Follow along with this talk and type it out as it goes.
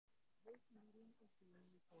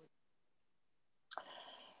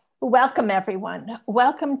Welcome, everyone.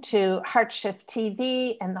 Welcome to HeartShift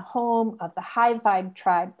TV and the home of the High Vibe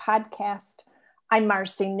Tribe podcast. I'm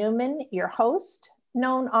Marcy Newman, your host,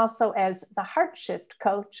 known also as the HeartShift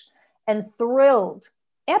coach, and thrilled,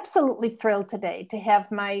 absolutely thrilled today to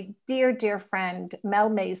have my dear, dear friend,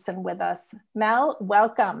 Mel Mason with us. Mel,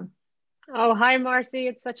 welcome. Oh, hi, Marcy.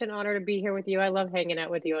 It's such an honor to be here with you. I love hanging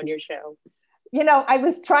out with you on your show. You know, I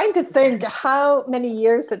was trying to think how many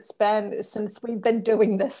years it's been since we've been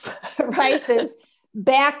doing this, right? This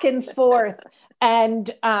back and forth, and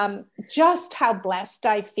just how blessed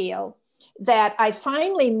I feel that I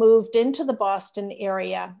finally moved into the Boston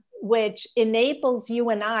area, which enables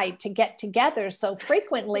you and I to get together so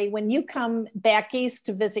frequently when you come back east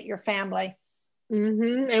to visit your family.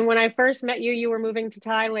 And when I first met you, you were moving to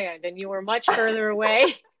Thailand and you were much further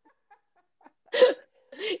away.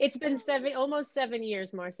 It's been almost 7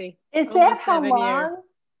 years, Marcy. Is Almost that how 7 years. long?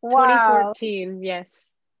 Wow. 2014,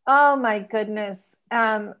 yes. Oh my goodness.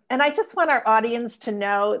 And I just want our audience to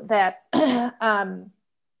know that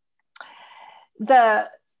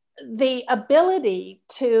the ability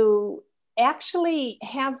to actually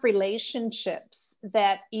have relationships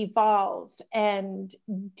that evolve and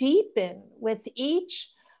deepen with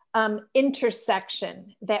each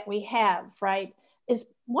intersection that we have, right,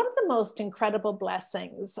 is one of the most incredible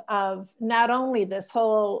blessings of not only this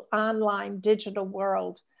whole online digital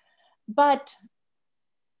world, but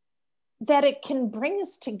that it can bring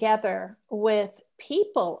us together with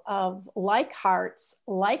people of like hearts,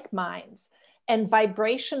 like minds, and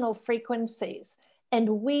vibrational frequencies.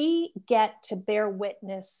 And we get to bear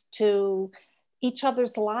witness to each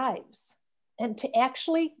other's lives and to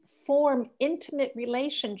actually form intimate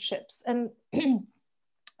relationships. And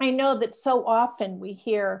I know that so often we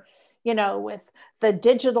hear, you know, with the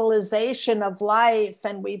digitalization of life,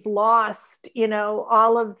 and we've lost, you know,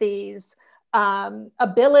 all of these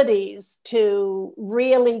abilities to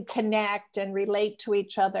really connect and relate to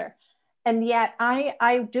each other. And yet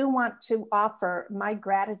I do want to offer my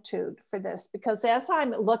gratitude for this, because as I'm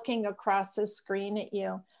looking across the screen at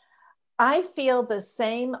you, I feel the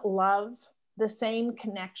same love, the same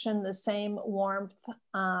connection, the same warmth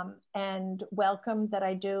and welcome that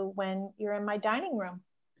I do when you're in my dining room.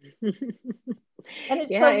 And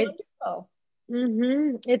it's so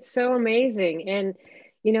wonderful. It's so amazing. And,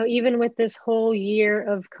 you know, even with this whole year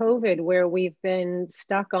of COVID where we've been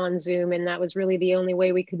stuck on Zoom, and that was really the only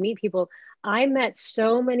way we could meet people, I met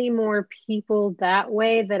so many more people that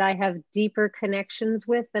way that I have deeper connections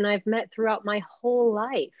with than I've met throughout my whole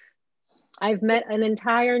life. I've met an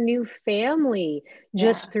entire new family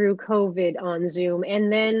just through COVID on Zoom.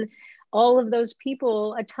 And then all of those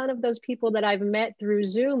people, a ton of those people that I've met through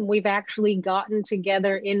Zoom, we've actually gotten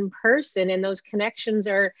together in person, and those connections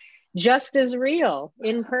are just as real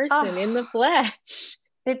in person, in the flesh.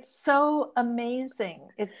 It's so amazing.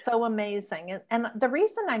 It's so amazing. And the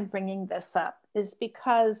reason I'm bringing this up is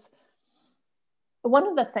because one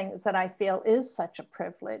of the things that I feel is such a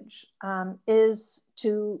privilege is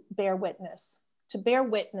to bear witness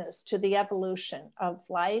to the evolution of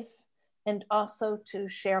life, and also to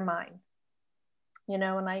share mine. You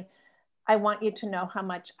know, and I want you to know how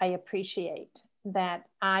much I appreciate that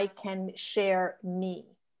I can share me,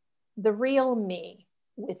 the real me,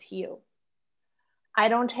 with you. I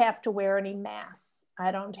don't have to wear any masks.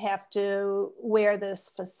 I don't have to wear this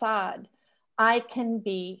facade. I can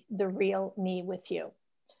be the real me with you.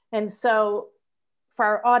 And so, for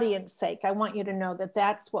our audience sake, I want you to know that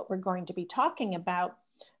that's what we're going to be talking about.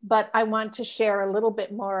 But I want to share a little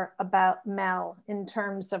bit more about Mel in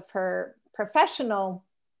terms of her professional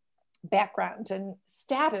background and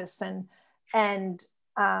status, and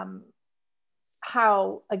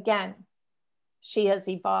how, again, she has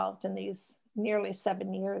evolved in these nearly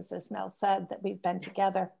 7 years, as Mel said, that we've been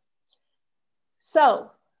together.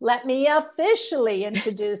 So let me officially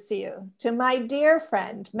introduce you to my dear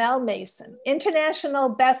friend, Mel Mason, international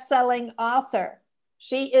best-selling author.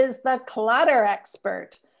 She is the clutter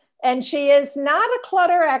expert. And she is not a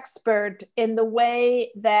clutter expert in the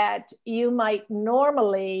way that you might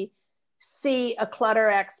normally see a clutter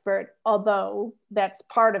expert, although that's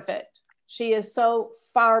part of it. She is so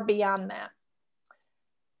far beyond that.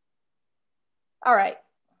 All right,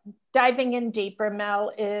 diving in deeper,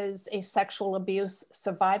 Mel is a sexual abuse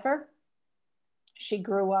survivor. She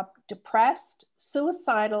grew up depressed,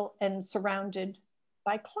 suicidal, and surrounded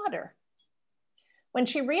by clutter. When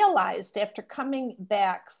she realized, after coming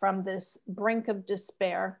back from this brink of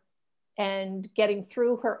despair and getting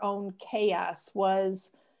through her own chaos, was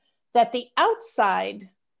that the outside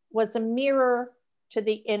was a mirror to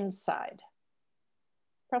the inside.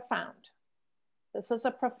 Profound. This is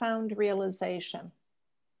a profound realization.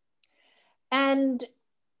 And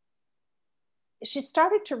she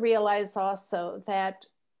started to realize also that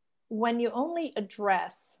when you only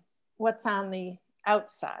address what's on the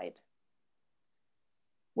outside,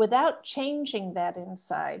 without changing that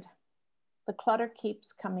inside, the clutter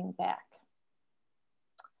keeps coming back.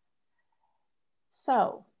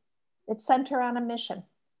 So it sent her on a mission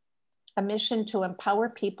to empower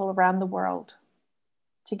people around the world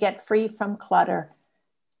to get free from clutter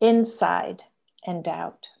inside and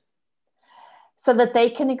out, so that they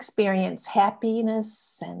can experience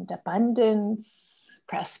happiness and abundance,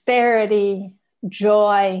 prosperity,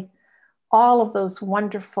 joy, all of those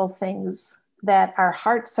wonderful things that our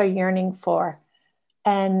hearts are yearning for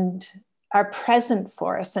and are present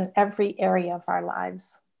for us in every area of our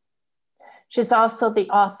lives. She's also the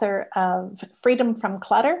author of Freedom from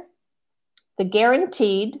Clutter, the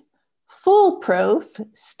guaranteed, foolproof,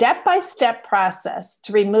 step-by-step process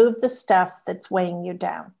to remove the stuff that's weighing you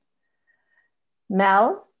down.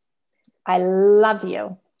 Mel, I love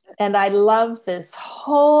you. And I love this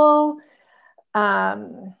whole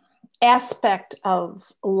aspect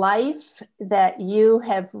of life that you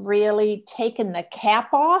have really taken the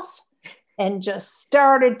cap off and just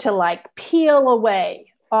started to like peel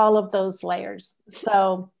away all of those layers.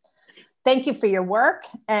 So thank you for your work.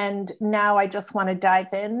 And now I just want to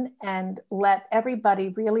dive in and let everybody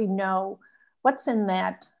really know what's in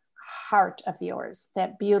that heart of yours,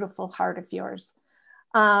 that beautiful heart of yours.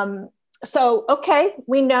 So, okay,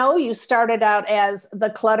 we know you started out as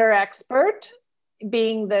the clutter expert,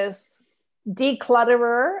 being this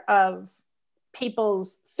declutterer of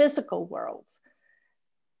people's physical worlds.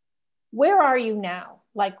 Where are you now?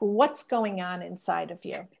 Like, what's going on inside of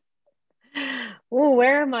you? Oh,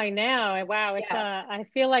 where am I now? Wow, it's I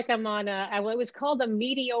feel like I'm on it was called a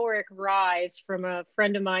meteoric rise from a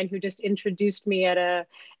friend of mine who just introduced me at a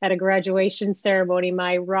graduation ceremony.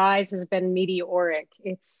 My rise has been meteoric.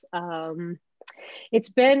 It's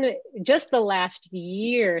been just the last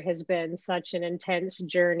year has been such an intense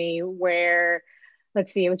journey where,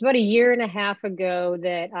 let's see, it was about a year and a half ago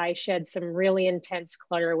that I shed some really intense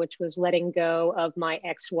clutter, which was letting go of my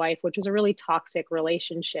ex-wife, which was a really toxic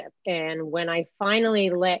relationship. And when I finally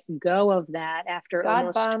let go of that after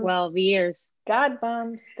almost 12 years. God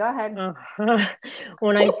bums, go ahead.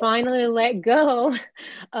 When I finally let go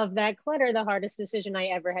of that clutter, the hardest decision I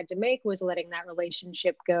ever had to make was letting that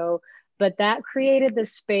relationship go. But that created the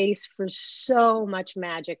space for so much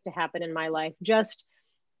magic to happen in my life. Just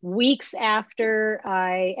weeks after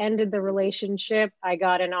I ended the relationship, I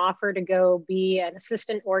got an offer to go be an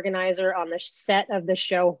assistant organizer on the set of the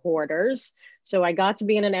show Hoarders. So I got to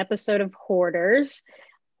be in an episode of Hoarders.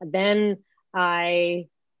 Then I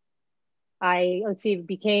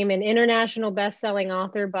became an international best-selling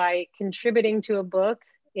author by contributing to a book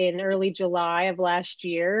in early July of last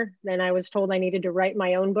year. Then I was told I needed to write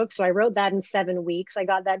my own book. So I wrote that in 7 weeks. I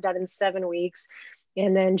got that done in 7 weeks.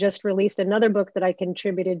 And then just released another book that I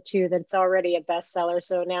contributed to that's already a bestseller.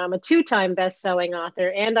 So now I'm a 2-time best-selling author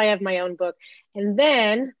and I have my own book. And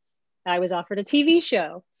then I was offered a TV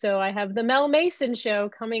show. So I have the Mel Mason Show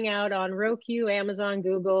coming out on Roku, Amazon,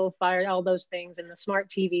 Google, Fire, all those things, and the smart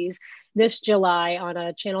TVs this July on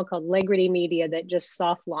a channel called Legrity Media that just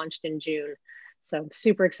soft launched in June. So I'm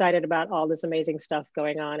super excited about all this amazing stuff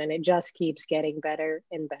going on, and it just keeps getting better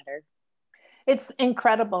and better. It's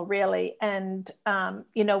incredible, really. And,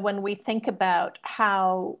 when we think about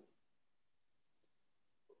how,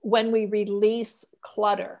 when we release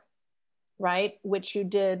clutter, right, which you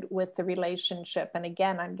did with the relationship, and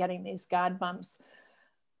again, I'm getting these God bumps,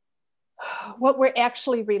 what we're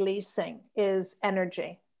actually releasing is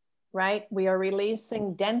energy, right? We are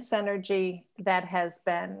releasing dense energy that has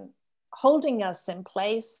been holding us in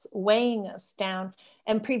place, weighing us down,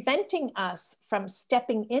 and preventing us from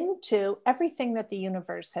stepping into everything that the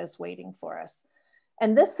universe has waiting for us.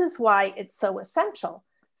 And this is why it's so essential.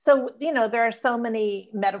 So, there are so many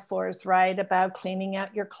metaphors, right, about cleaning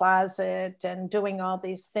out your closet and doing all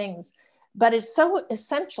these things, but it's so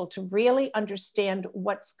essential to really understand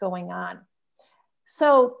what's going on.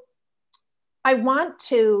 So I want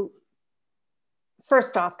to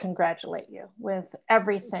first off, congratulate you with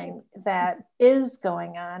everything that is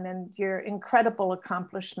going on and your incredible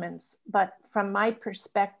accomplishments. But from my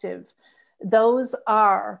perspective, those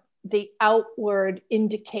are the outward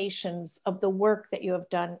indications of the work that you have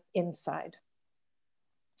done inside.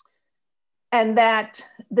 And that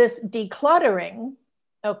this decluttering,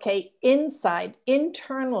 inside,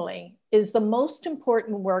 internally, is the most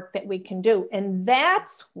important work that we can do. And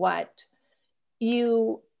that's what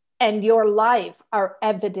you and your life are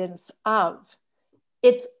evidence of.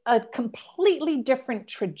 it's a completely different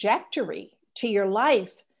trajectory to your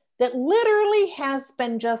life that literally has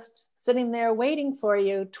been just sitting there waiting for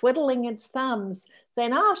you, twiddling its thumbs,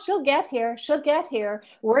 saying, oh, she'll get here, she'll get here.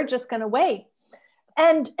 We're just going to wait.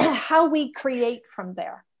 And how we create from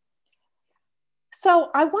there. So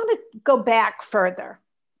I want to go back further.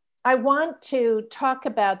 I want to talk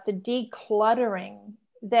about the decluttering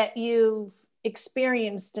that you've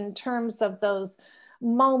experienced in terms of those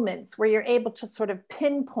moments where you're able to sort of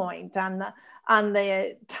pinpoint on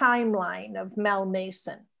the timeline of Mel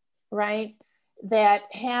Mason, right? That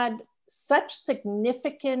had such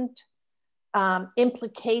significant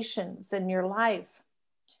implications in your life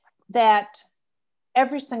that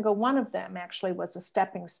every single one of them actually was a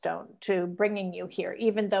stepping stone to bringing you here,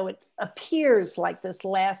 even though it appears like this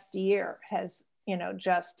last year has,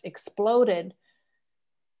 just exploded.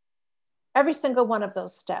 Every single one of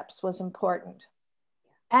those steps was important.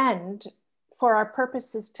 And for our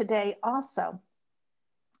purposes today also,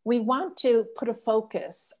 we want to put a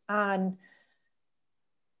focus on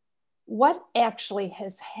what actually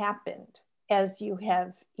has happened as you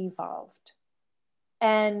have evolved,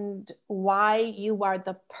 and why you are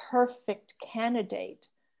the perfect candidate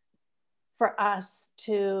for us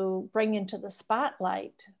to bring into the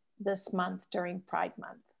spotlight this month during Pride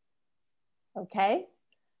Month. Okay?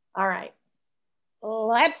 All right.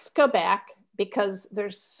 Let's go back, because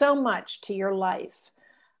there's so much to your life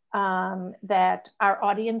that our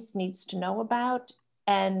audience needs to know about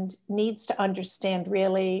and needs to understand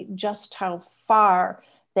really just how far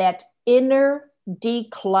that inner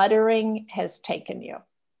decluttering has taken you.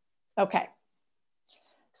 Okay.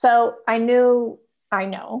 So I know,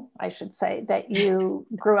 I should say, that you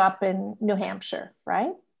grew up in New Hampshire,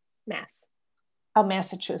 right?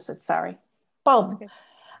 Massachusetts, sorry. Boom. Okay.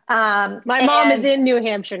 My mom is in New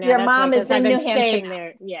Hampshire now. Your mom is in New Hampshire.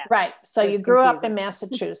 There. Yeah. Right. So you grew up in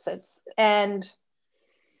Massachusetts. And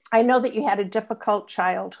I know that you had a difficult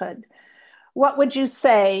childhood. What would you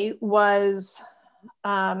say was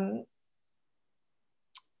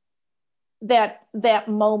that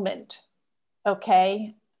moment?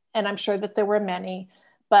 Okay. And I'm sure that there were many,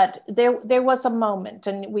 but there was a moment,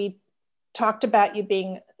 and we talked about you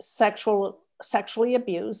being sexually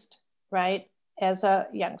abused, right, as a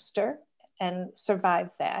youngster, and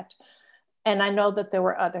survived that. And I know that there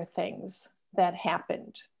were other things that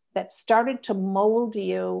happened that started to mold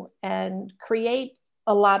you and create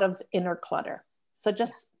a lot of inner clutter. So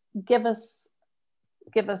just give us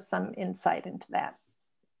some insight into that.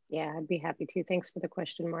 Yeah, I'd be happy to. Thanks for the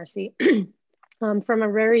question, Marcy. From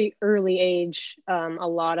a very early age, a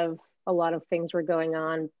lot of things were going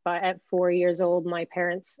on. But at 4 years old, my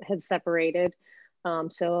parents had separated.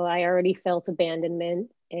 So I already felt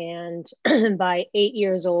abandonment. And by 8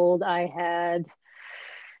 years old, at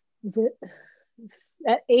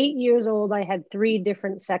 8 years old, I had 3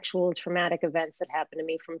 different sexual traumatic events that happened to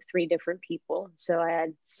me from 3 different people. So I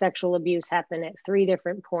had sexual abuse happen at 3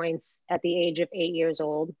 different points at the age of 8 years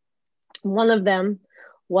old. One of them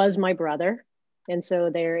was my brother. And so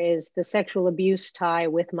there is the sexual abuse tie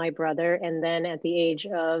with my brother. And then at the age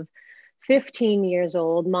of 15 years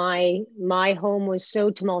old, my home was so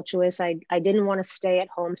tumultuous. I didn't want to stay at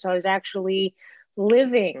home. So I was actually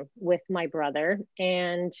living with my brother,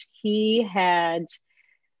 and he had,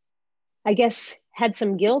 I guess, had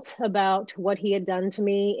some guilt about what he had done to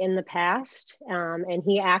me in the past. And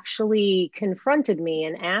he actually confronted me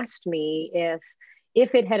and asked me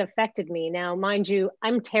if it had affected me. Now, mind you,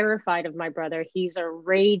 I'm terrified of my brother. He's a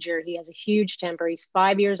rager. He has a huge temper. He's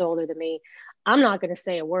 5 years older than me. I'm not going to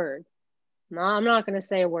say a word. No, I'm not going to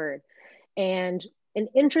say a word. And an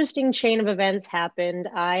interesting chain of events happened.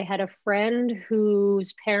 I had a friend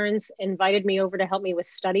whose parents invited me over to help me with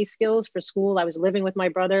study skills for school. I was living with my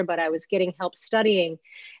brother, but I was getting help studying.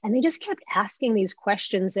 And they just kept asking these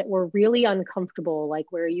questions that were really uncomfortable, like,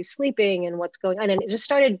 where are you sleeping and what's going on? And it just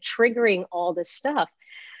started triggering all this stuff.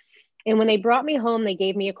 And when they brought me home, they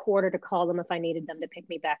gave me a quarter to call them if I needed them to pick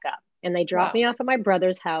me back up. And they dropped me off at my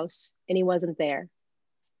brother's house, and he wasn't there.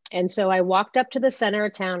 And so I walked up to the center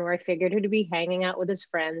of town where I figured he'd be hanging out with his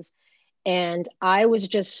friends. And I was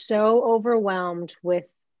just so overwhelmed with,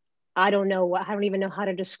 I don't even know how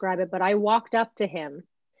to describe it, but I walked up to him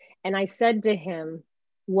and I said to him,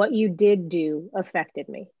 what you did do affected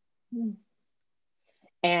me. Mm.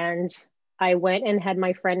 And I went and had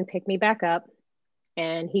my friend pick me back up.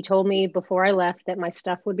 And he told me before I left that my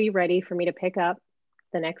stuff would be ready for me to pick up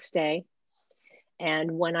the next day.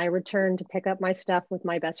 And when I returned to pick up my stuff with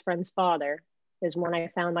my best friend's father is when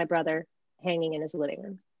I found my brother hanging in his living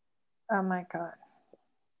room. Oh my God.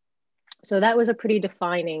 So that was a pretty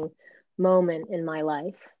defining moment in my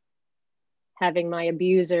life. having my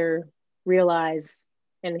abuser realize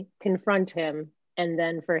and confront him, and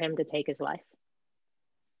then for him to take his life.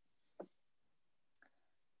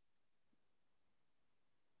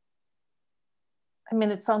 I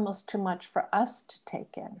mean, it's almost too much for us to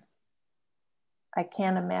take in. I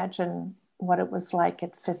can't imagine what it was like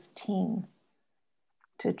at 15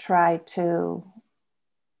 to try to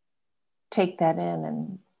take that in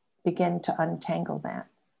and begin to untangle that.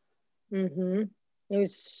 Mm-hmm. It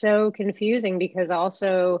was so confusing because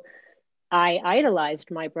also I idolized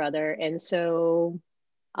my brother. And so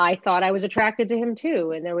I thought I was attracted to him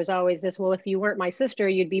too. And there was always this, well, if you weren't my sister,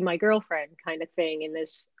 you'd be my girlfriend kind of thing, in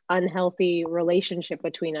this unhealthy relationship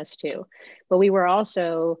between us two. But we were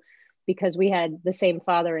also, because we had the same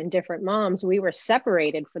father and different moms, we were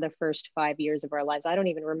separated for the first 5 years of our lives. I don't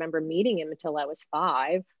even remember meeting him until I was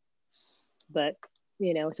 5. But,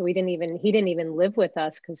 you know, so he didn't even live with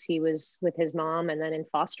us because he was with his mom and then in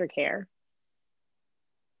foster care.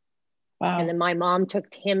 Wow. And then my mom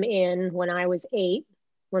took him in when I was 8.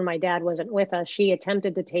 When my dad wasn't with us, she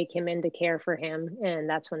attempted to take him in to care for him. And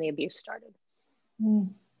that's when the abuse started. Mm.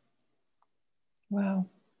 Wow.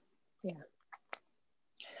 Yeah.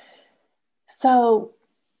 So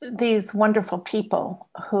these wonderful people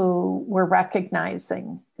who were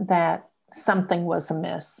recognizing that something was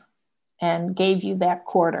amiss and gave you that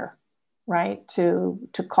quarter, right, to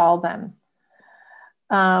call them.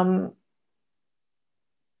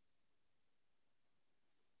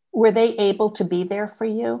 Were they able to be there for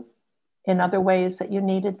you in other ways that you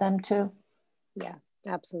needed them to? Yeah,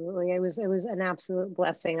 absolutely. It was an absolute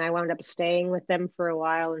blessing. I wound up staying with them for a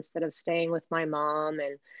while instead of staying with my mom,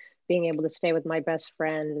 and being able to stay with my best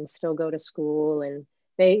friend and still go to school. And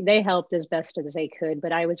they helped as best as they could.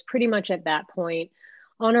 But I was pretty much at that point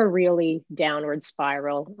on a really downward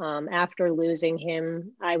spiral. After losing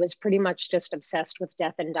him, I was pretty much just obsessed with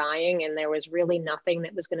death and dying. And there was really nothing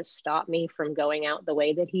that was going to stop me from going out the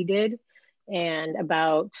way that he did. And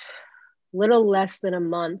about little less than a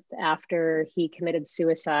month after he committed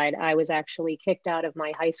suicide, I was actually kicked out of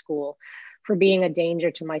my high school for being a danger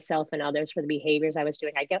to myself and others for the behaviors I was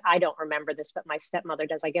doing. I don't remember this, but my stepmother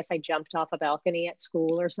does. I guess I jumped off a balcony at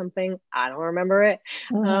school or something. I don't remember it.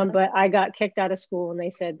 Mm-hmm. But I got kicked out of school, and they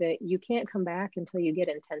said that you can't come back until you get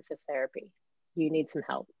intensive therapy. You need some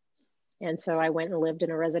help. And so I went and lived in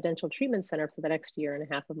a residential treatment center for the next 1.5 years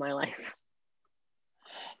of my life.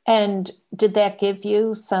 And did that give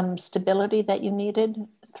you some stability that you needed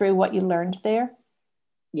through what you learned there?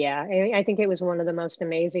 Yeah, I think it was one of the most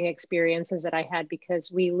amazing experiences that I had,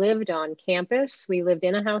 because we lived on campus. We lived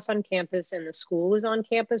in a house on campus, and the school was on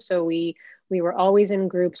campus. So we were always in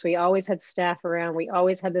groups. We always had staff around. We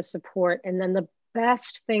always had the support. And then the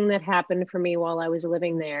best thing that happened for me while I was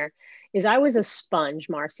living there is I was a sponge,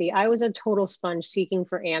 Marcy. I was a total sponge seeking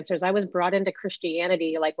for answers. I was brought into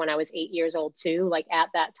Christianity like when I was 8 years old too, like at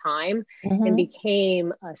that time, and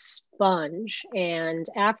became a sponge. And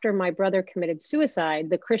after my brother committed suicide,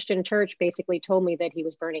 the Christian church basically told me that he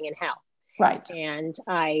was burning in hell. Right. And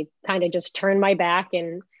I kind of just turned my back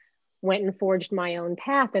and went and forged my own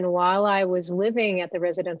path. And while I was living at the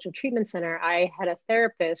residential treatment center, I had a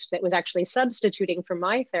therapist that was actually substituting for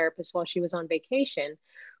my therapist while she was on vacation,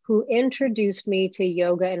 who introduced me to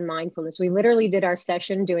yoga and mindfulness. We literally did our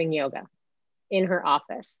session doing yoga in her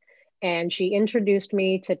office. And she introduced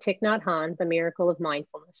me to Thich Nhat Hanh, The Miracle of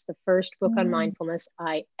Mindfulness, the first book on mindfulness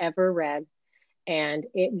I ever read. And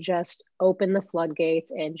it just opened the floodgates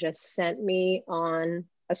and just sent me on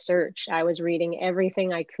a search. I was reading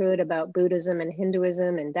everything I could about Buddhism and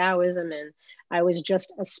Hinduism and Taoism, and I was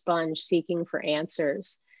just a sponge seeking for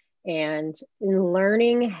answers. And in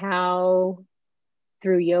learning how,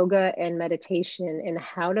 through yoga and meditation, and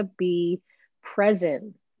how to be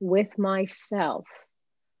present with myself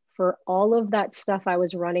for all of that stuff I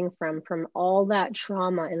was running from all that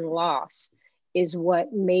trauma and loss, is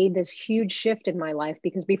what made this huge shift in my life.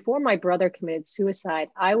 Because before my brother committed suicide,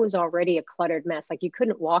 I was already a cluttered mess. Like, you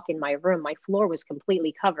couldn't walk in my room. My floor was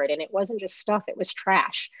completely covered, and it wasn't just stuff, it was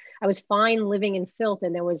trash. I was fine living in filth,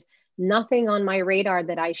 and there was nothing on my radar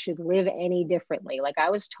that I should live any differently. Like,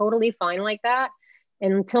 I was totally fine like that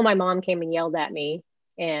until my mom came and yelled at me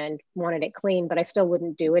and wanted it clean, but I still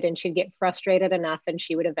wouldn't do it. And she'd get frustrated enough and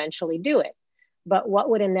she would eventually do it. But what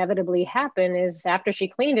would inevitably happen is after she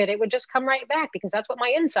cleaned it, it would just come right back, because that's what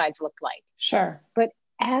my insides looked like. Sure. But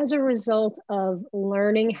as a result of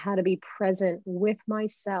learning how to be present with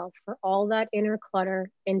myself for all that inner clutter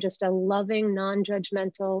in just a loving,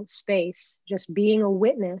 non-judgmental space, just being a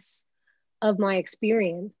witness of my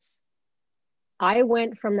experience, I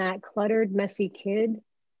went from that cluttered, messy kid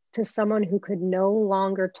to someone who could no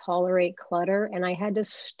longer tolerate clutter, and I had to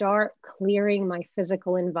start clearing my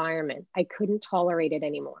physical environment. I couldn't tolerate it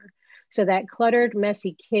anymore. So that cluttered,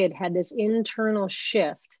 messy kid had this internal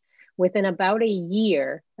shift within about a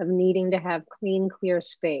year of needing to have clean, clear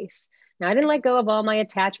space. Now, I didn't let go of all my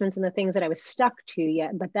attachments and the things that I was stuck to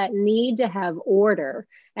yet, but that need to have order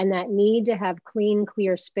and that need to have clean,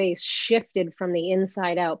 clear space shifted from the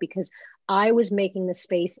inside out, because I was making the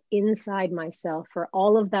space inside myself for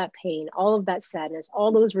all of that pain, all of that sadness,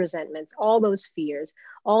 all those resentments, all those fears,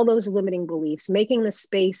 all those limiting beliefs, making the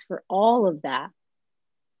space for all of that.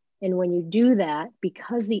 And when you do that,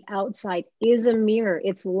 because the outside is a mirror,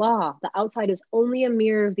 it's law. The outside is only a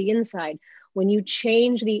mirror of the inside. When you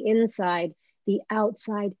change the inside, the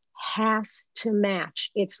outside has to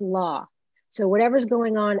match. It's law. So whatever's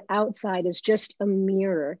going on outside is just a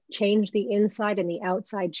mirror. Change the inside and the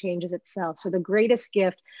outside changes itself. So the greatest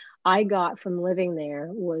gift I got from living there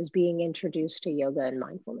was being introduced to yoga and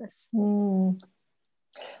mindfulness.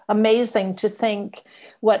 Amazing to think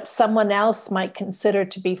what someone else might consider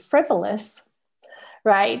to be frivolous,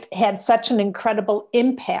 right, had such an incredible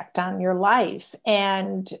impact on your life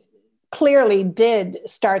and clearly did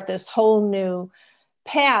start this whole new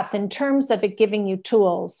path in terms of it giving you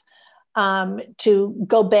tools to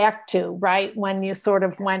go back to, right, when you sort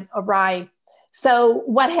of went awry. So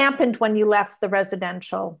what happened when you left the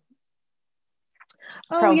residential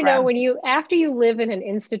program? You know, after you live in an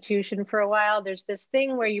institution for a while, there's this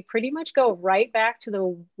thing where you pretty much go right back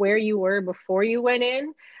to where you were before you went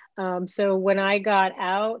in. So when I got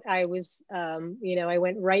out, I was, I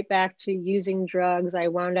went right back to using drugs. I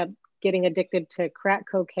wound up getting addicted to crack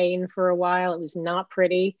cocaine for a while. It was not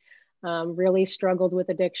pretty. Really struggled with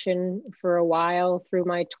addiction for a while through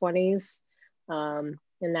my 20s. And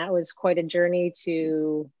that was quite a journey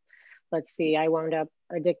to, let's see, I wound up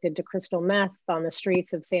addicted to crystal meth on the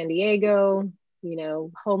streets of San Diego,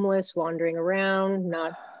 homeless, wandering around,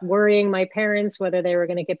 not worrying my parents whether they were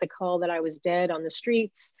going to get the call that I was dead on the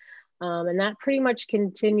streets. And that pretty much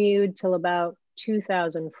continued till about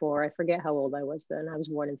 2004. I forget how old I was then. I was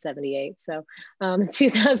born in 78. So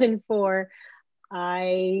 2004,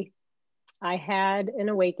 I had an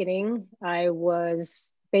awakening. I was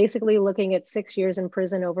basically looking at 6 years in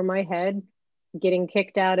prison over my head, getting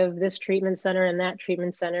kicked out of this treatment center and that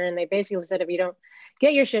treatment center. And they basically said, if you don't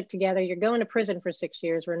get your shit together, you're going to prison for 6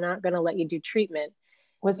 years. We're not going to let you do treatment.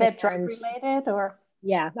 Was that drug related or?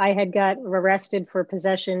 Yeah, I had got arrested for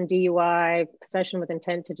possession, DUI, possession with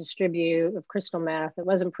intent to distribute of crystal meth. It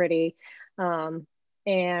wasn't pretty. And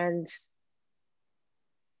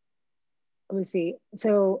let me see.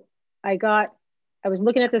 So I was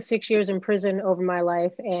looking at the 6 years in prison over my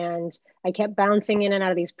life, and I kept bouncing in and out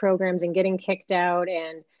of these programs and getting kicked out.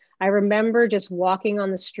 And I remember just walking on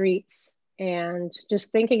the streets and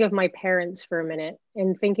just thinking of my parents for a minute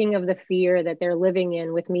and thinking of the fear that they're living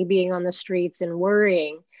in with me being on the streets and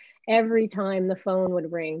worrying every time the phone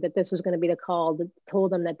would ring that this was going to be the call that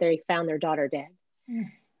told them that they found their daughter dead.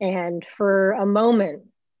 And for a moment,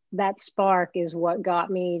 that spark is what got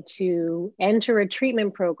me to enter a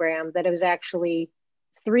treatment program that was actually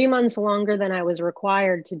 3 months longer than I was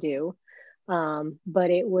required to do. But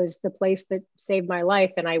it was the place that saved my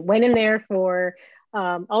life. And I went in there for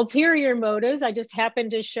ulterior motives. I just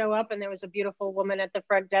happened to show up and there was a beautiful woman at the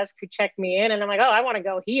front desk who checked me in, and I'm like, oh, I want to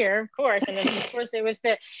go here, of course. And then of course it was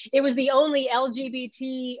the only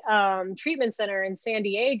LGBT treatment center in San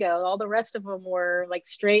Diego. All the rest of them were like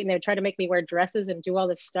straight, and they would try to make me wear dresses and do all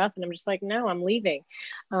this stuff, and I'm just like, no, I'm leaving.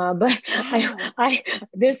 But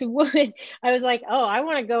this woman, I was like, oh, I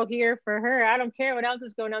want to go here for her. I don't care what else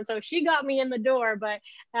is going on. So she got me in the door. But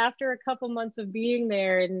after a couple months of being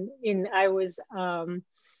there, and I was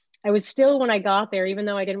still, when I got there, even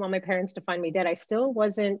though I didn't want my parents to find me dead, I still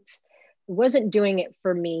wasn't doing it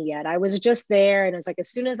for me yet. I was just there, and it's like,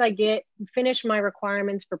 as soon as I finish my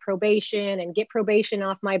requirements for probation and get probation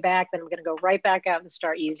off my back, then I'm going to go right back out and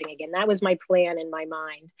start using again. That was my plan in my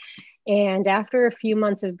mind. And after a few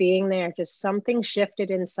months of being there, just something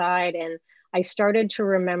shifted inside, and I started to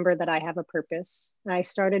remember that I have a purpose. I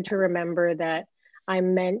started to remember that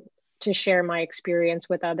I'm meant to share my experience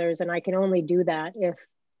with others, and I can only do that if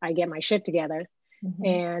I get my shit together. Mm-hmm.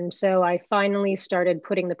 And so I finally started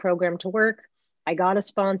putting the program to work. I got a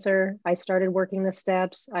sponsor. I started working the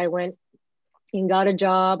steps. I went and got a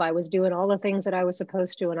job. I was doing all the things that I was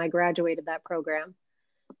supposed to, and I graduated that program.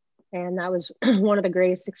 And that was one of the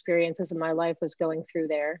greatest experiences of my life, was going through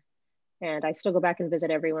there. And I still go back and visit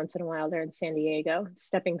every once in a while there in San Diego.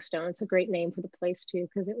 Stepping Stone. It's a great name for the place too,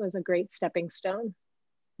 because it was a great stepping stone.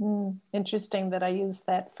 Interesting that I used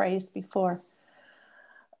that phrase before.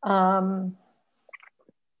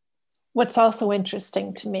 What's also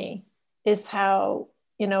interesting to me is how,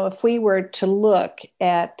 if we were to look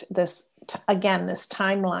at this, again, this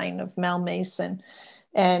timeline of Mel Mason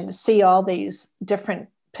and see all these different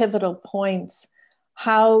pivotal points,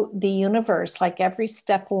 how the universe, like every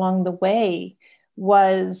step along the way,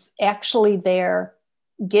 was actually there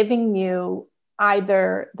giving you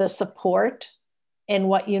either the support and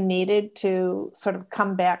what you needed to sort of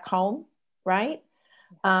come back home, right?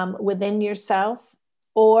 Within yourself,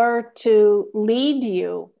 or to lead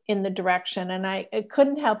you in the direction. And I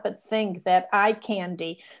couldn't help but think that eye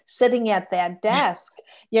candy sitting at that desk,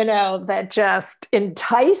 that just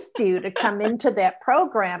enticed you to come into that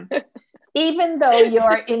program, even though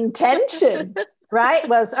your intention, right,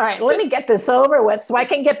 was, all right, let me get this over with so I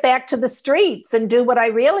can get back to the streets and do what I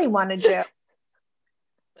really want to do.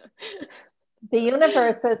 The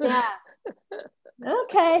universe says, yeah,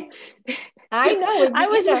 okay. I know. I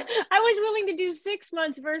was willing to do 6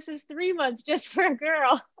 months versus 3 months just for a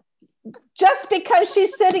girl. Just because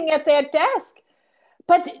she's sitting at that desk.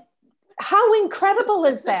 But how incredible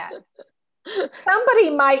is that?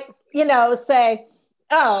 Somebody might, say,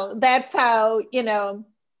 oh, that's how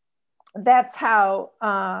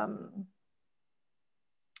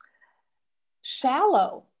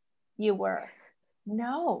shallow you were.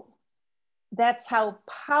 No, that's how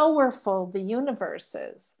powerful the universe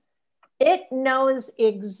is. It knows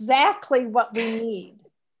exactly what we need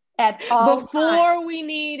at all before times. We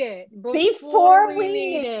need it. Before we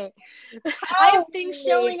need it. I have things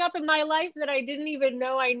showing up in my life that I didn't even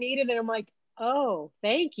know I needed. And I'm like, oh,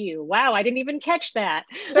 thank you. Wow, I didn't even catch that.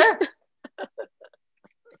 Sure.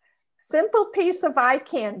 Simple piece of eye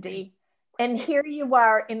candy. And here you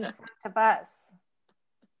are in front of us.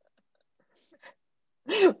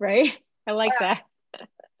 Right? I like that.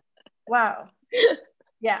 Wow.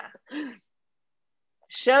 Yeah.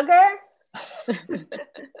 Sugar?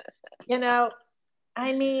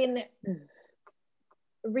 I mean,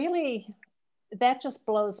 really, that just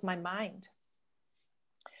blows my mind.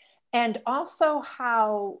 And also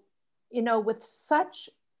how, with such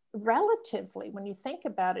relatively, when you think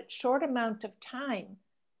about it, short amount of time,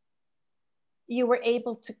 you were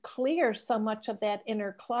able to clear so much of that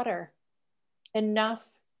inner clutter enough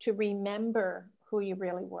to remember who you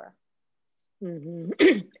really were. Mm-hmm.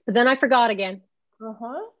 But then I forgot again.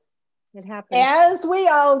 Uh-huh. It happened. As we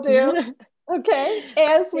all do. Okay.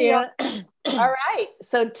 As we all. All right.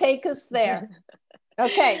 So take us there.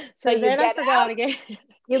 Okay. So you then get I forgot out again.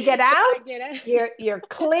 You get out. You're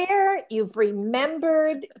clear. You've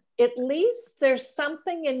remembered. At least there's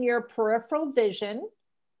something in your peripheral vision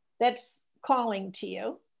that's calling to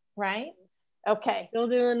you, right? Okay. Still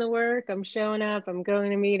doing the work. I'm showing up. I'm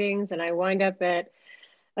going to meetings, and I wind up at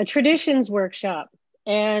a traditions workshop,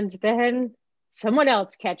 and then someone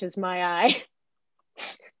else catches my eye.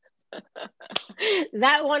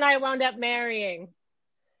 That one I wound up marrying.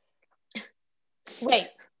 Wait,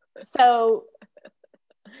 so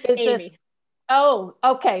is Amy. this, oh,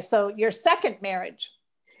 okay, so your second marriage.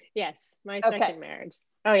 Yes, my second marriage.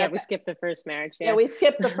 Oh yeah, we skipped the first marriage. Yeah, we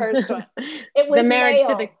skipped the first one. It was the marriage male,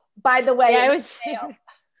 to the, by the way. Yeah, it was male.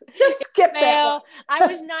 Just skip that one. I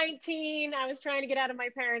was 19. I was trying to get out of my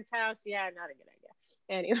parents' house. Yeah, not a good idea.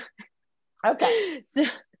 Anyway. Okay.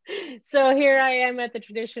 So here I am at the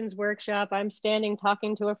traditions workshop. I'm standing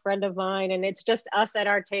talking to a friend of mine, and it's just us at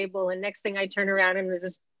our table. And next thing I turn around, and there's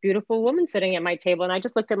this beautiful woman sitting at my table. And I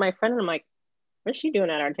just looked at my friend, and I'm like, what's she doing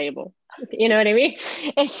at our table? You know what I mean?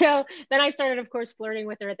 And so then I started, of course, flirting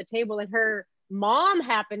with her at the table, and her mom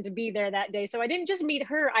happened to be there that day. So I didn't just meet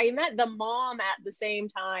her, I met the mom at the same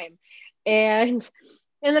time. And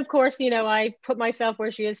of course, I put myself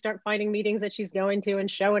where she is, start finding meetings that she's going to and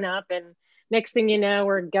showing up. And next thing you know,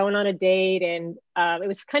 we're going on a date. And it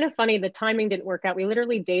was kind of funny. The timing didn't work out. We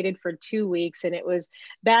literally dated for 2 weeks, and it was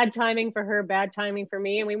bad timing for her, bad timing for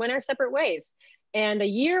me. And we went our separate ways. And a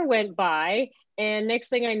year went by. And next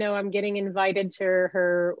thing I know, I'm getting invited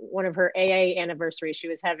to one of her AA anniversaries. She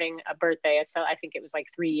was having a birthday. So I think it was like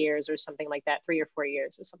 3 years or something like that, 3 or 4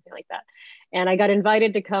 years or something like that. And I got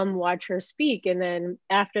invited to come watch her speak. And then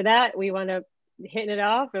after that, we wound up hitting it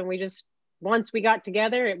off. And once we got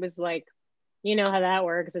together, it was like, you know how that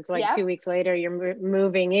works. It's like 2 weeks later, you're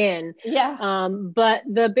moving in. Yeah. But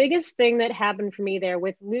the biggest thing that happened for me there,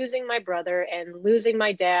 with losing my brother and losing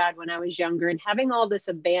my dad when I was younger and having all this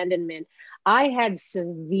abandonment, I had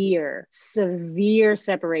severe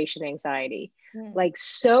separation anxiety, like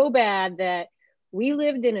so bad that we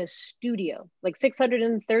lived in a studio, like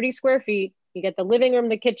 630 square feet. You get the living room,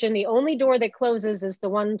 the kitchen. The only door that closes is the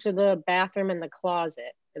one to the bathroom and the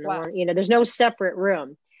closet. And the one, there's no separate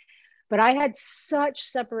room. But I had such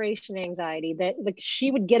separation anxiety that like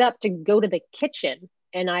she would get up to go to the kitchen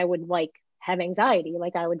and I would like have anxiety,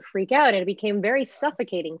 like I would freak out, and it became very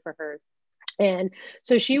suffocating for her. And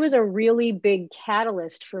so she was a really big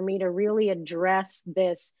catalyst for me to really address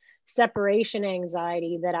this separation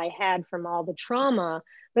anxiety that I had from all the trauma.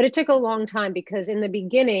 But it took a long time because in the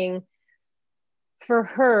beginning, for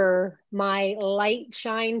her, my light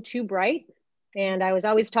shined too bright. And I was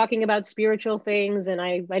always talking about spiritual things, and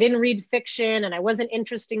I didn't read fiction, and I wasn't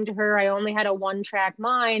interesting to her. I only had a one-track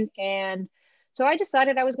mind. And so I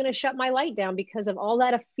decided I was going to shut my light down because of all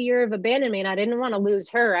that fear of abandonment. I didn't want to lose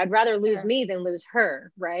her. I'd rather lose me than lose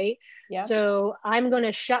her, right? Yeah. So I'm going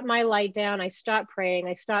to shut my light down. I stopped praying.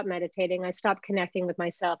 I stopped meditating. I stopped connecting with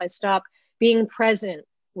myself. I stopped being present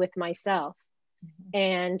with myself.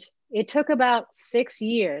 And it took about 6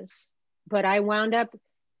 years, but I wound up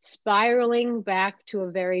spiraling back to a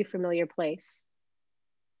very familiar place.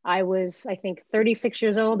 I was, I think, 36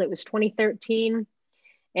 years old. It was 2013.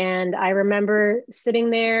 And I remember sitting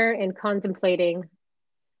there and contemplating,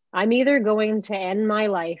 I'm either going to end my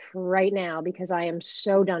life right now because I am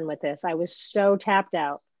so done with this. I was so tapped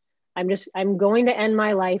out. I'm going to end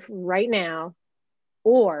my life right now,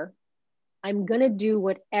 or I'm going to do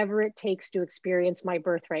whatever it takes to experience my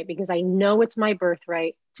birthright because I know it's my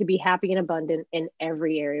birthright to be happy and abundant in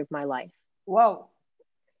every area of my life. Whoa.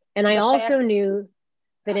 And I also knew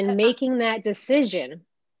that in making that decision,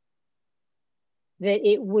 that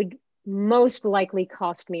it would most likely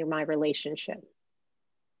cost me my relationship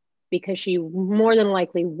because she more than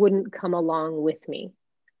likely wouldn't come along with me.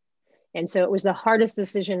 And so it was the hardest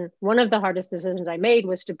decision. One of the hardest decisions I made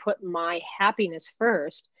was to put my happiness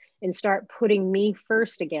first and start putting me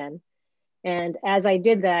first again. And as I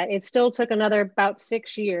did that, it still took another about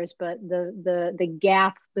 6 years, but the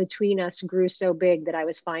gap between us grew so big that I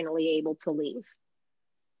was finally able to leave.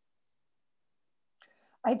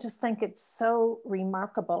 I just think it's so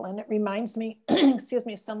remarkable. And it reminds me, excuse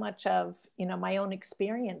me, so much of, my own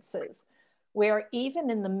experiences, where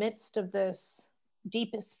even in the midst of this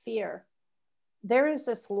deepest fear, there is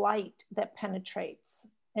this light that penetrates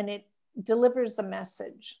and it delivers a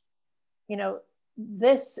message.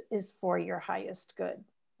 This is for your highest good,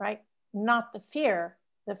 right? Not the fear.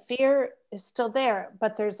 The fear is still there,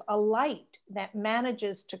 but there's a light that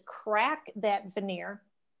manages to crack that veneer,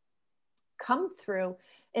 come through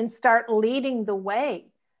and start leading the way,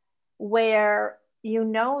 where you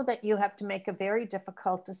know that you have to make a very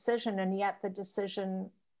difficult decision, and yet the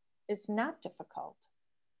decision is not difficult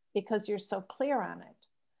because you're so clear on it.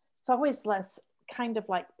 It's always less kind of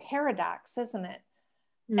like paradox, isn't it?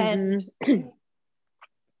 Mm-hmm.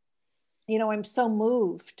 And I'm so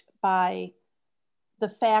moved by the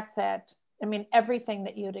fact that, everything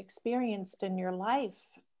that you'd experienced in your life,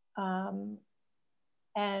 and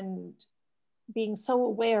being so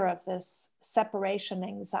aware of this separation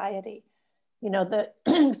anxiety,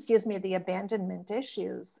 excuse me, the abandonment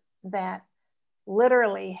issues that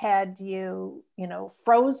literally had you,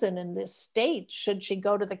 frozen in this state should she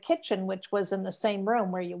go to the kitchen, which was in the same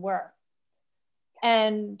room where you were.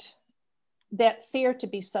 And that fear to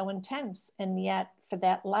be so intense, and yet for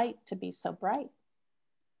that light to be so bright.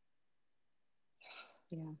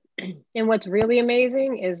 Yeah. And what's really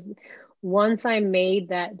amazing is once I made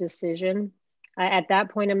that decision, at that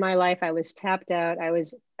point in my life, I was tapped out. I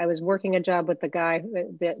was working a job with the guy.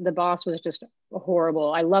 The boss was just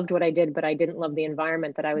horrible. I loved what I did, but I didn't love the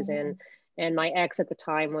environment that I was in. And my ex at the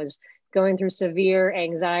time was going through severe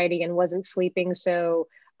anxiety and wasn't sleeping. So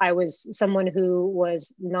I was someone who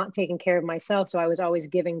was not taking care of myself. So I was always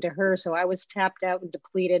giving to her. So I was tapped out and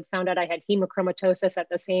depleted, found out I had hemochromatosis at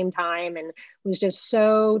the same time, and was just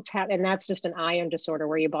so tapped. And that's just an iron disorder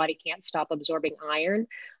where your body can't stop absorbing iron.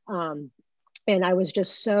 And I was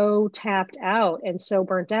just so tapped out and so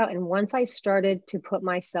burnt out. And once I started to put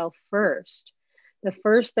myself first, the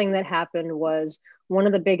first thing that happened was one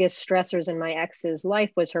of the biggest stressors in my ex's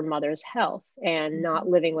life was her mother's health and not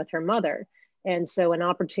living with her mother. And so an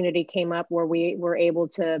opportunity came up where we were able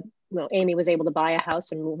to, Amy was able to buy a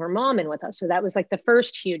house and move her mom in with us. So that was like the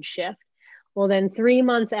first huge shift. Well, then 3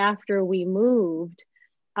 months after we moved,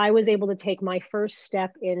 I was able to take my first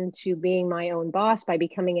step into being my own boss by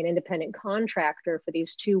becoming an independent contractor for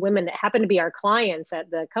these 2 women that happened to be our clients at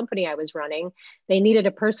the company I was running. They needed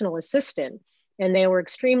a personal assistant, and they were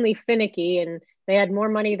extremely finicky, and they had more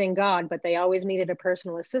money than God, but they always needed a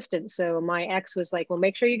personal assistant. So my ex was like, well,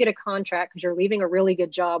 make sure you get a contract because you're leaving a really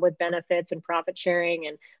good job with benefits and profit sharing.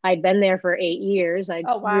 And I'd been there for 8 years. I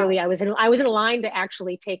was in line to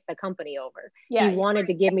actually take the company over. Yeah, he wanted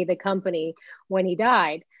to give me the company when he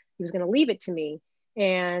died. He was going to leave it to me.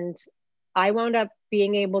 And I wound up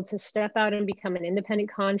being able to step out and become an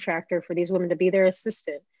independent contractor for these women to be their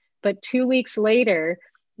assistant. But 2 weeks later,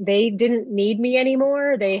 they didn't need me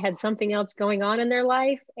anymore. They had something else going on in their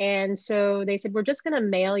life. And so they said, we're just going to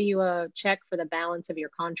mail you a check for the balance of your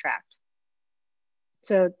contract.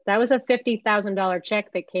 So that was a $50,000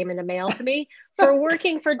 check that came in the mail to me for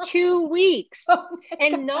working for 2 weeks.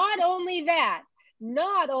 And not only that,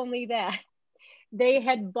 they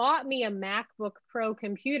had bought me a MacBook Pro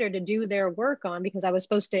computer to do their work on because I was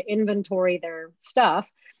supposed to inventory their stuff.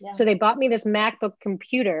 Yeah. So they bought me this MacBook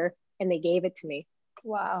computer and they gave it to me.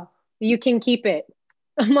 Wow. You can keep it.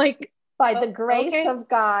 I'm like, by the grace of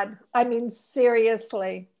God. I mean,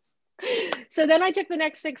 seriously. So then I took the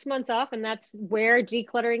next 6 months off, and that's where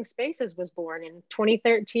Decluttering Spaces was born in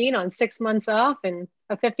 2013 on 6 months off and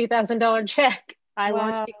a $50,000 check. I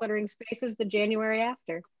launched Decluttering Spaces the January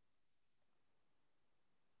after.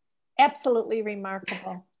 Absolutely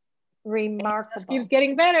remarkable. Remarkable. It just keeps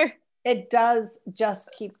getting better. It does just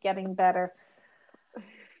keep getting better.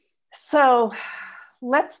 So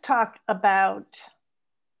let's talk about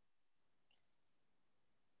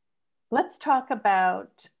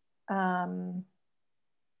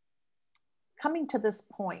coming to this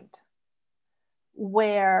point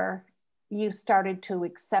where you started to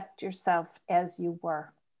accept yourself as you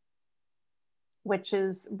were, which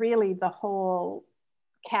is really the whole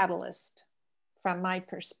catalyst from my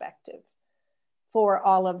perspective for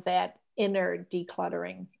all of that inner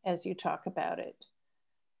decluttering as you talk about it.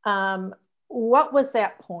 What was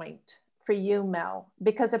that point for you, Mel?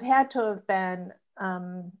 Because it had to have been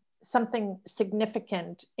something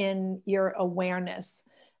significant in your awareness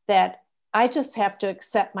that I just have to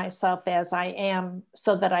accept myself as I am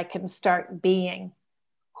so that I can start being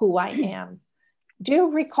who I am. Do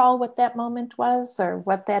you recall what that moment was or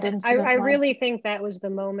what that incident was? I really think that was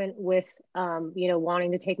the moment with,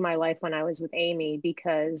 wanting to take my life when I was with Amy,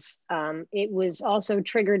 because it was also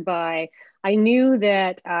triggered by, I knew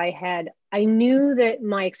that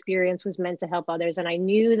my experience was meant to help others. And I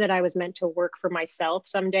knew that I was meant to work for myself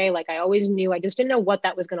someday. Like I always knew, I just didn't know what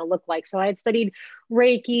that was going to look like. So I had studied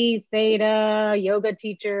Reiki, Theta, yoga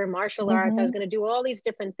teacher, martial arts. I was going to do all these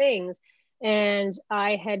different things. And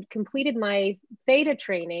I had completed my Theta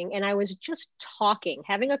training, and I was just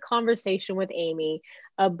having a conversation with Amy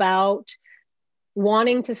about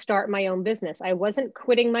wanting to start my own business. I wasn't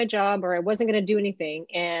quitting my job, or I wasn't going to do anything.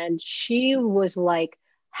 And she was like,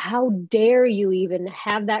 how dare you even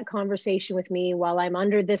have that conversation with me while I'm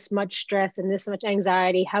under this much stress and this much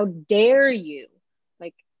anxiety? How dare you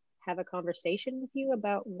have a conversation with you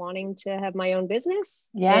about wanting to have my own business?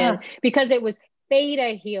 Yeah. And because it was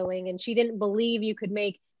Theta healing, and she didn't believe you could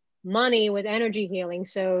make money with energy healing.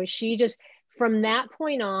 So she just, from that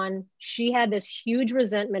point on, she had this huge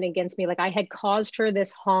resentment against me. Like I had caused her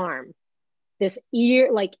this harm, this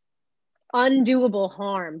undoable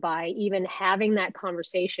harm by even having that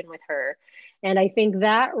conversation with her. And I think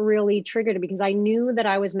that really triggered it, because I knew that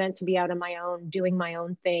I was meant to be out on my own, doing my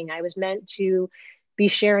own thing. I was meant to be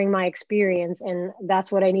sharing my experience, and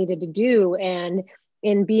that's what I needed to do. And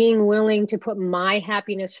in being willing to put my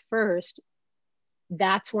happiness first,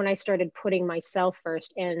 that's when I started putting myself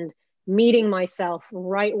first and meeting myself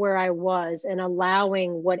right where I was and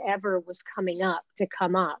allowing whatever was coming up to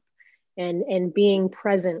come up, and being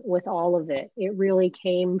present with all of it. It really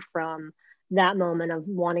came from that moment of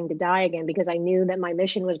wanting to die again, because I knew that my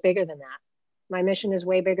mission was bigger than that. My mission is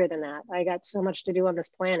way bigger than that. I got so much to do on this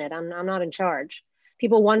planet. I'm not in charge.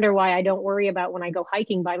 People wonder why I don't worry about when I go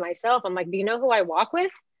hiking by myself. I'm like, do you know who I walk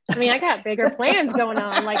with? I mean, I got bigger plans going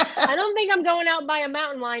on. Like, I don't think I'm going out by a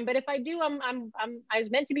mountain lion, but if I do, I was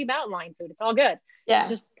meant to be mountain lion food. It's all good. Yeah. It's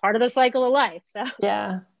just part of the cycle of life. So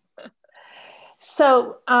yeah.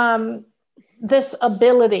 So this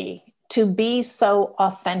ability to be so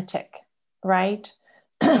authentic, right,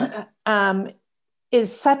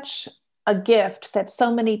 is such a gift that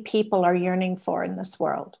so many people are yearning for in this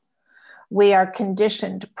world. We are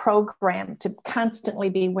conditioned, programmed to constantly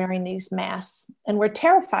be wearing these masks, and we're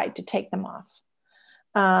terrified to take them off.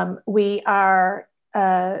 We are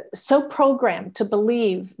so programmed to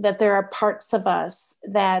believe that there are parts of us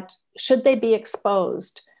that, should they be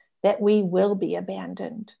exposed, that we will be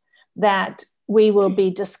abandoned, that we will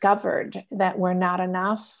be discovered, that we're not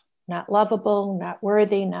enough, not lovable, not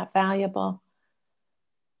worthy, not valuable.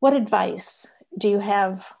 What advice do you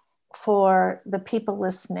have for the people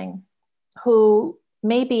listening who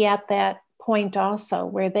may be at that point also,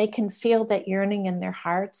 where they can feel that yearning in their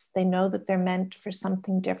hearts? They know that they're meant for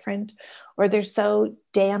something different, or they're so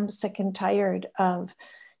damn sick and tired of,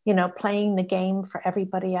 playing the game for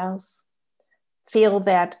everybody else. feel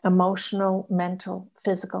that emotional, mental,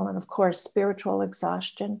 physical, and of course, spiritual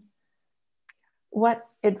exhaustion, what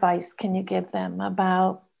advice can you give them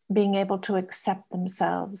about being able to accept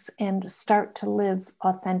themselves and start to live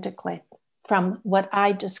authentically from what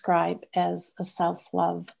I describe as a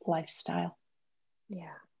self-love lifestyle?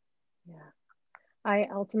 Yeah. Yeah. I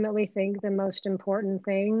ultimately think the most important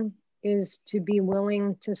thing is to be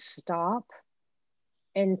willing to stop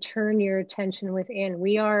and turn your attention within.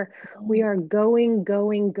 We are going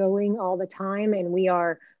all the time, and we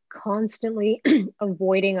are constantly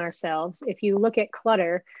avoiding ourselves. If you look at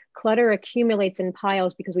clutter, clutter accumulates in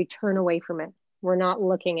piles because we turn away from it. We're not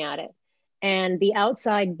looking at it. And the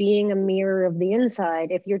outside being a mirror of the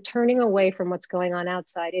inside, if you're turning away from what's going on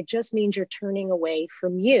outside, it just means you're turning away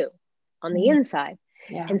from you on the inside.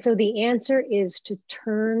 Yeah. And so the answer is to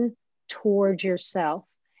turn towards yourself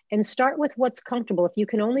and start with what's comfortable. If you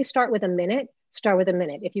can only start with a minute, start with a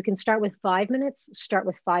minute. If you can start with 5 minutes, start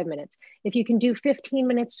with 5 minutes. If you can do 15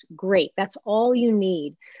 minutes, great. That's all you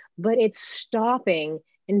need. But it's stopping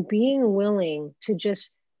and being willing to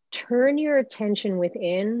just turn your attention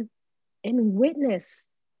within and witness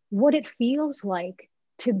what it feels like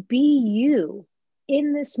to be you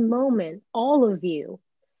in this moment, all of you.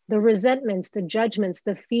 The resentments, the judgments,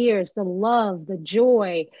 the fears, the love, the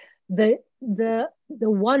joy, the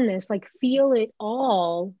oneness, like feel it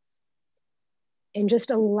all and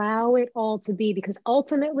just allow it all to be, because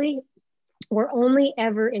ultimately we're only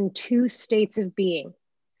ever in two states of being.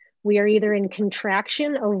 We are either in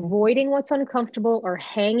contraction, avoiding what's uncomfortable or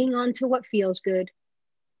hanging on to what feels good,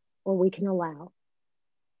 or we can allow.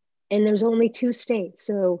 And there's only two states.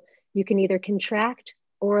 So you can either contract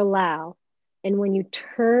or allow. And when you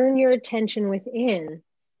turn your attention within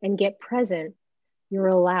and get present, you're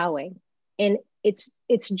allowing. And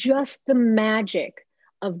it's just the magic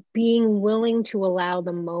of being willing to allow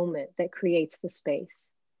the moment that creates the space.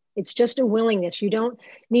 It's just a willingness. You don't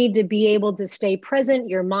need to be able to stay present.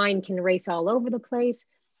 Your mind can race all over the place.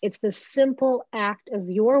 It's the simple act of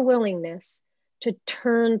your willingness to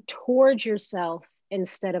turn towards yourself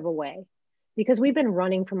instead of away, because we've been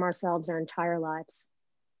running from ourselves our entire lives.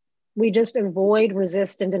 We just avoid,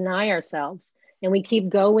 resist, and deny ourselves. And we keep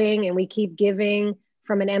going and we keep giving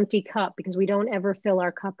from an empty cup because we don't ever fill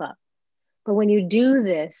our cup up. But when you do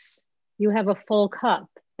this, you have a full cup,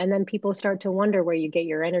 and then people start to wonder where you get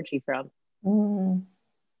your energy from. Mm.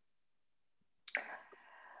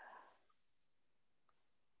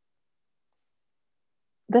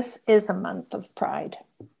 This is a month of pride.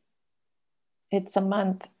 It's a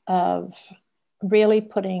month of really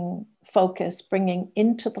putting focus, bringing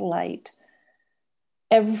into the light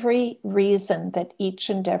every reason that each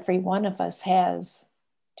and every one of us has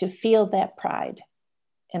to feel that pride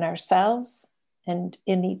in ourselves and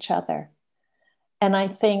in each other. And I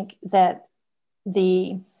think that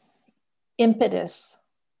the impetus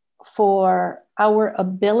for our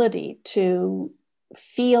ability to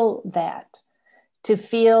feel that, to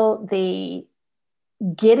feel the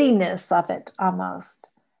giddiness of it almost,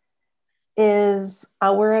 is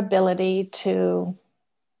our ability to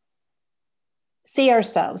see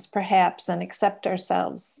ourselves perhaps and accept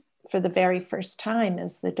ourselves for the very first time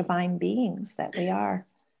as the divine beings that we are.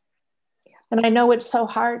 And I know it's so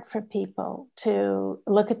hard for people to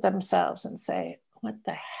look at themselves and say, what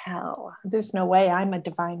the hell? There's no way I'm a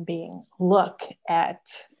divine being. Look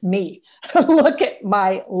at me. Look at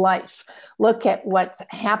my life. Look at what's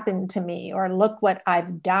happened to me, or look what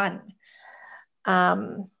I've done.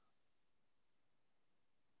 Any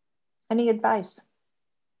advice?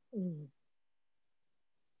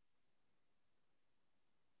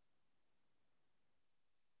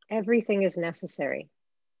 Everything is necessary.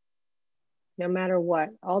 No matter what,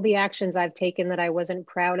 all the actions I've taken that I wasn't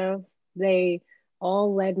proud of, they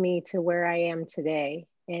all led me to where I am today.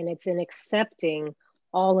 And it's in accepting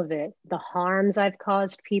all of it, the harms I've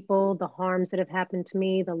caused people, the harms that have happened to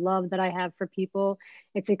me, the love that I have for people.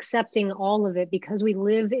 It's accepting all of it, because we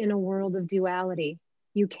live in a world of duality.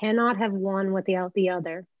 You cannot have one without the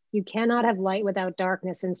other. You cannot have light without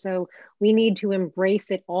darkness. And so we need to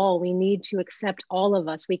embrace it all. We need to accept all of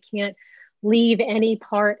us. We can't leave any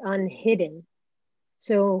part unhidden.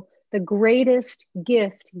 So the greatest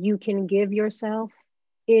gift you can give yourself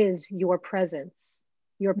is your presence.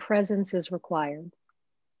 Your presence is required.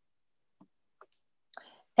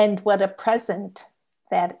 And what a present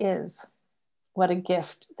that is. What a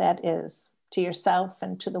gift that is to yourself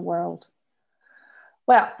and to the world.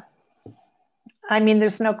 Well, I mean,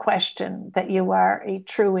 there's no question that you are a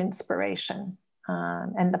true inspiration.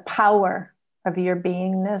 And the power of your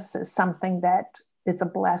beingness is something that is a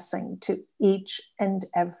blessing to each and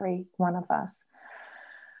every one of us.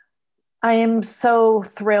 I am so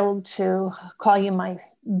thrilled to call you my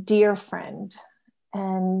dear friend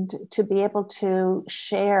and to be able to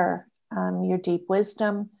share your deep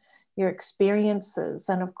wisdom, your experiences,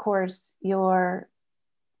 and of course, your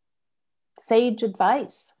sage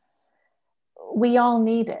advice. We all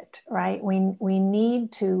need it, right? We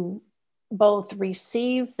need to both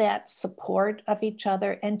receive that support of each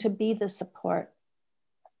other and to be the support.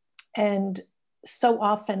 And so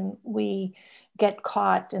often we get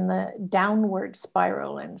caught in the downward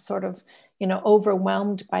spiral and sort of,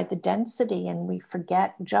 overwhelmed by the density, and we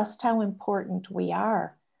forget just how important we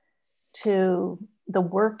are to the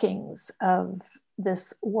workings of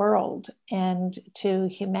this world and to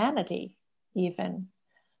humanity, even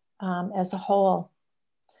as a whole.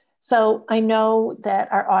 So I know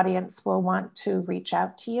that our audience will want to reach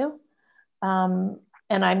out to you.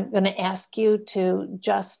 And I'm going to ask you to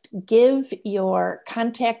just give your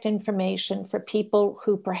contact information for people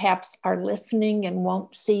who perhaps are listening and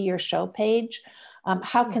won't see your show page.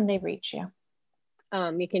 How can they reach you?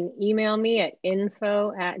 You can email me at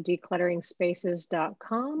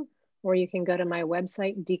info@decluttering-spaces.com, or you can go to my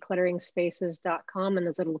website, decluttering-spaces.com, and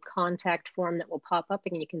there's a little contact form that will pop up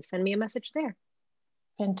and you can send me a message there.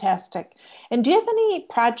 Fantastic. And do you have any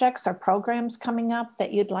projects or programs coming up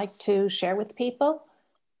that you'd like to share with people?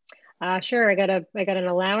 Sure. I got an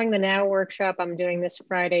Allowing the Now workshop. I'm doing this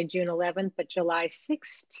Friday, June 11th, but July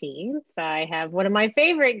 16th, I have one of my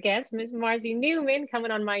favorite guests, Ms. Marcy Newman, coming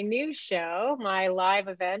on my new show, my live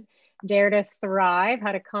event, Dare to Thrive,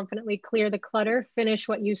 How to Confidently Clear the Clutter, Finish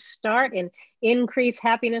What You Start, and Increase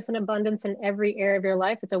Happiness and Abundance in Every Area of Your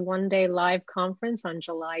Life. It's a one-day live conference on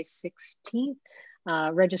July 16th.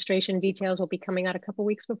 Registration details will be coming out a couple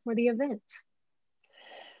weeks before the event.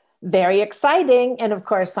 Very exciting. And of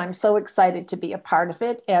course, I'm so excited to be a part of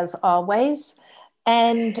it, as always.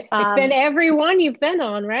 And it's been every one you've been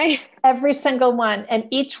on, right? Every single one. And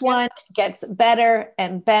each one gets better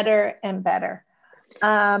and better and better.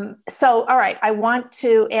 So, all right, I want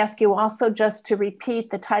to ask you also just to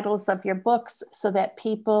repeat the titles of your books so that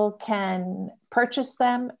people can purchase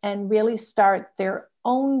them and really start their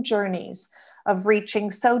own journeys of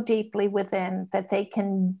reaching so deeply within that they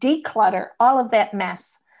can declutter all of that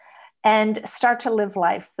mess and start to live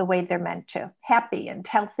life the way they're meant to, happy and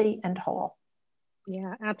healthy and whole.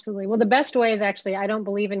 Yeah, absolutely. Well, the best way is actually, I don't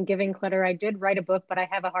believe in giving clutter. I did write a book, but I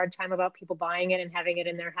have a hard time about people buying it and having it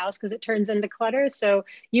in their house because it turns into clutter. So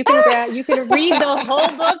you can you can read the whole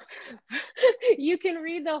book. You can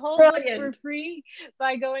read the whole book for free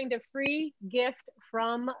by going to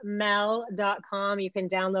freegiftfrommel.com. You can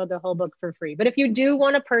download the whole book for free. But if you do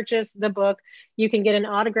want to purchase the book, you can get an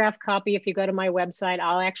autographed copy if you go to my website.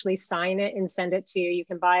 I'll actually sign it and send it to you. You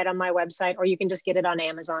can buy it on my website, or you can just get it on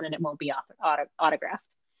Amazon and it won't be autographed.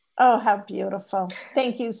 Oh, how beautiful.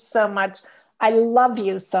 Thank you so much. I love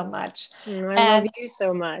you so much. I love you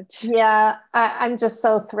so much. Yeah, I'm just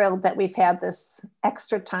so thrilled that we've had this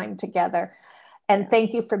extra time together. And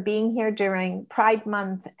thank you for being here during Pride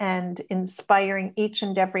Month and inspiring each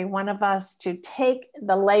and every one of us to take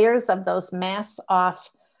the layers of those masks off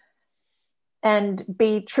and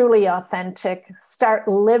be truly authentic. Start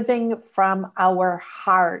living from our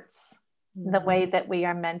hearts the way that we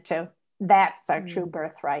are meant to. That's our true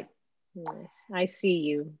birthright. Yes, I see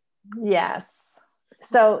you. Yes.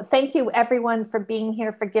 So thank you everyone for being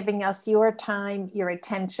here, for giving us your time, your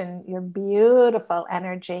attention, your beautiful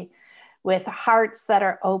energy, with hearts that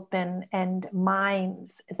are open and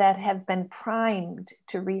minds that have been primed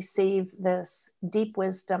to receive this deep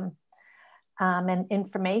wisdom and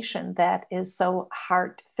information that is so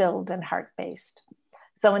heart-filled and heart-based.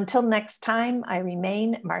 So until next time, I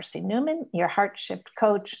remain Marcy Newman, your Heart Shift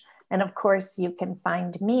Coach. And of course, you can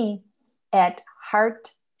find me at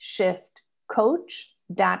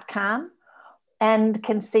heartshiftcoach.com and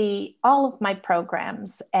can see all of my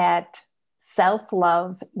programs at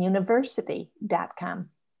selfloveuniversity.com.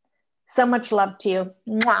 So much love to you.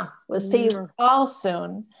 Mwah. We'll see you all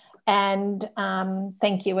soon. And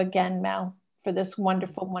thank you again, Mel, for this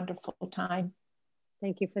wonderful, wonderful time.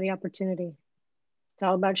 Thank you for the opportunity. It's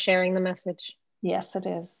all about sharing the message. Yes, it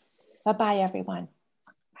is. Bye-bye, everyone.